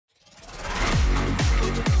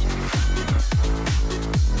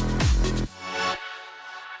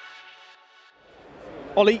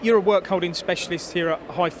Ollie, you're a work holding specialist here at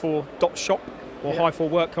Hyfore.shop, or Hyfore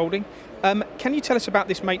Work Holding. Can you tell us about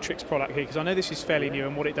this Matrix product here? Because I know this is fairly new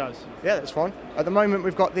and what it does. Yeah, that's fine. At the moment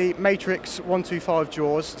we've got the Matrix 125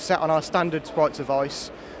 jaws set on our standard Spritzer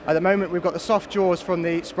vice. At the moment we've got the soft jaws from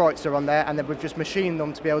the Spritzer on there, and then we've just machined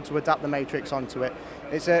them to be able to adapt the Matrix onto it.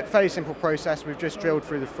 It's a fairly simple process. We've just drilled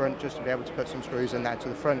through the front just to be able to put some screws in there to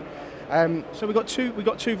the front. So we've got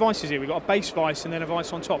two vices here. We've got a base vice and then a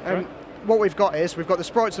vice on top, right? What we've got is, we've got the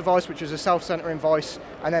Spritzer vice, which is a self-centering vice,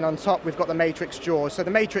 and then on top we've got the Matrix jaws. So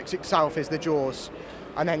the Matrix itself is the jaws,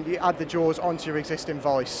 and then you add the jaws onto your existing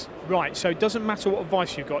vice. Right, so it doesn't matter what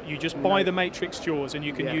vice you've got, you just buy the Matrix jaws and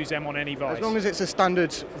you can use them on any vice. As long as it's a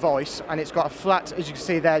standard vice and it's got a flat, as you can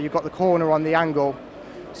see there, you've got the corner on the angle,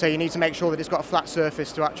 so you need to make sure that it's got a flat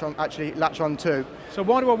surface to actually latch onto. So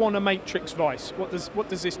why do I want a Matrix vice? What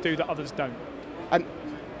does this do that others don't? And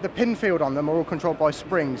the pin field on them are all controlled by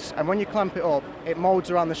springs, and when you clamp it up, it moulds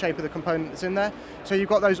around the shape of the component that's in there. So you've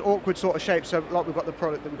got those awkward sort of shapes, so like we've got the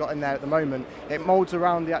product that we've got in there at the moment, it moulds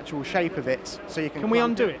around the actual shape of it, so you can... Can we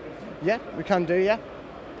undo it? Yeah, we can do, yeah.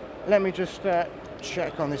 Let me just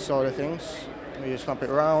check on this side of things. Let me just clamp it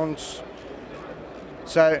around.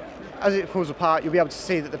 So as it pulls apart, you'll be able to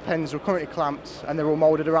see that the pins are currently clamped and they're all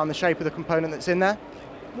moulded around the shape of the component that's in there.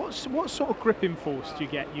 What sort of gripping force do you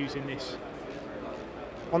get using this?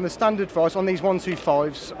 On the standard vice, on these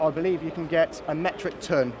 125s, I believe you can get a metric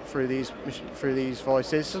ton through these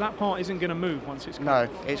vices. So that part isn't going to move once it's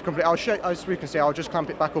clamped? No, it's complete. I'll show, as we can see, I'll just clamp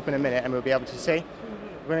it back up in a minute and we'll be able to see.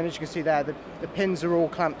 As you can see there, the pins are all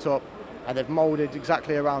clamped up and they've moulded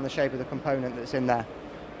exactly around the shape of the component that's in there.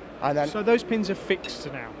 And then, so those pins are fixed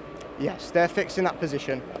now? Yes, they're fixed in that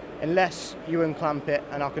position, unless you unclamp it,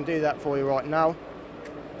 and I can do that for you right now.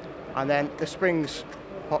 And then the springs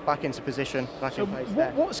pop back into position, in place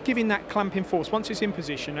there. What's giving that clamping force? Once it's in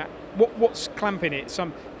position, what's clamping it?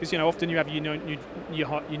 Because often you have your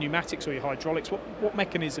pneumatics or your hydraulics. What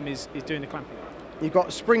mechanism is doing the clamping? You've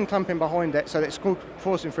got spring clamping behind it, so it's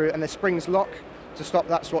forcing through, and the springs lock to stop.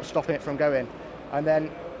 That's what's stopping it from going. And then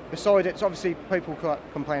beside it, obviously people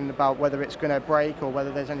complaining about whether it's going to break or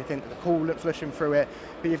whether there's anything, the coolant flushing through it.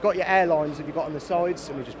 But you've got your air lines that you've got on the sides,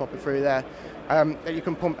 and we just pop it through there, that you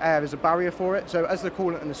can pump air as a barrier for it. So as the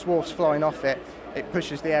coolant and the swarf's flying off it, it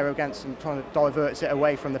pushes the air against and trying to diverts it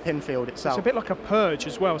away from the pin field itself. It's a bit like a purge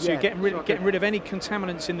as well, so you're getting rid of any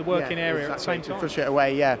contaminants in the working area at the same time. To flush it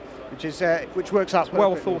away, yeah, which works out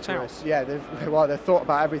well thought out. Yeah, they've thought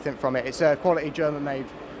about everything from it. It's quality German-made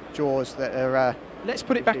jaws that are... Let's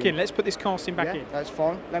put it back in. Let's put this casting back in. That's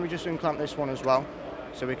fine. Let me just unclamp this one as well,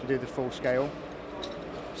 so we can do the full scale.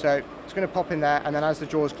 So it's going to pop in there, and then as the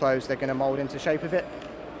jaws close, they're going to mould into the shape of it.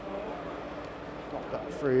 Pop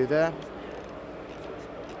that through there.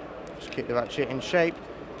 Just keep the ratchet in shape.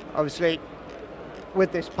 Obviously,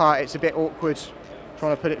 with this part, it's a bit awkward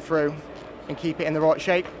trying to put it through and keep it in the right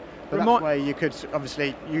shape. But that's where you could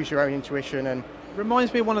obviously use your own intuition and...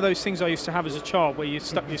 Reminds me of one of those things I used to have as a child where you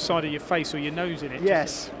stuck your side of your face or your nose in it.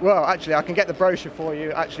 Yes, well actually I can get the brochure for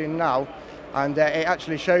you actually now, and it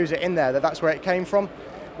actually shows it in there that's where it came from,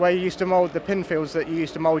 where you used to mould the pin fields that you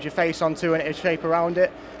used to mould your face onto and it'd shape around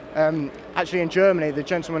it. Actually in Germany, the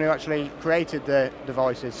gentleman who actually created the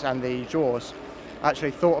devices and the jaws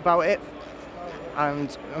actually thought about it,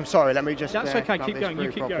 and I'm sorry, let me just... That's okay, keep going,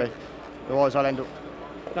 you keep going. Otherwise I'll end up...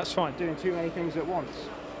 That's fine. Doing too many things at once.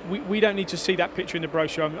 We don't need to see that picture in the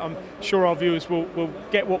brochure. I'm sure our viewers will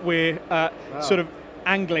get what we're sort of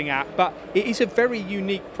angling at. But it is a very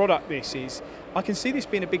unique product, this is. I can see this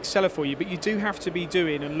being a big seller for you, but you do have to be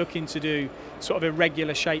doing and looking to do sort of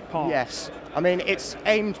irregular shaped parts. Yes. I mean, it's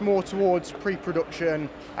aimed more towards pre-production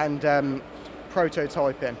and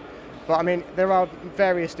prototyping. But I mean, there are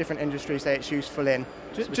various different industries that it's useful in.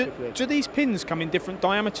 Do these pins come in different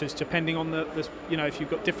diameters depending on the if you've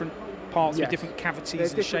got different parts with different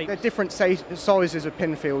cavities and shapes? There are different sizes of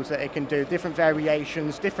pin fields that it can do, different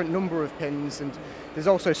variations, different number of pins, and there's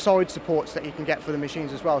also side supports that you can get for the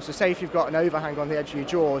machines as well. So say if you've got an overhang on the edge of your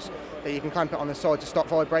jaws, that you can clamp it on the side to stop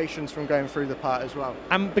vibrations from going through the part as well.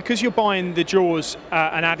 And because you're buying the jaws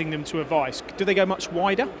and adding them to a vice, do they go much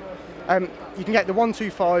wider? You can get the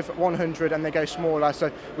 125, 100, and they go smaller.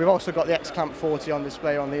 So we've also got the X-Clamp 40 on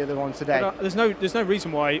display on the other one today. But, there's no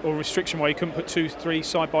reason why or restriction why you couldn't put 2, 3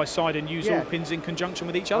 side by side and use all pins in conjunction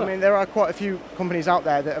with each other. I mean, there are quite a few companies out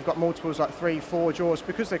there that have got multiples like 3, 4 jaws.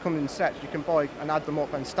 Because they come in sets, you can buy and add them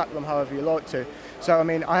up and stack them however you like to. So I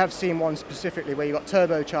mean, I have seen one specifically where you've got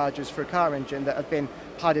turbochargers for a car engine that have been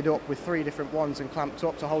padded up with 3 different ones and clamped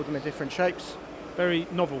up to hold them in different shapes. Very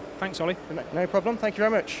novel. Thanks, Ollie. No problem. Thank you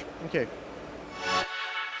very much. Thank you.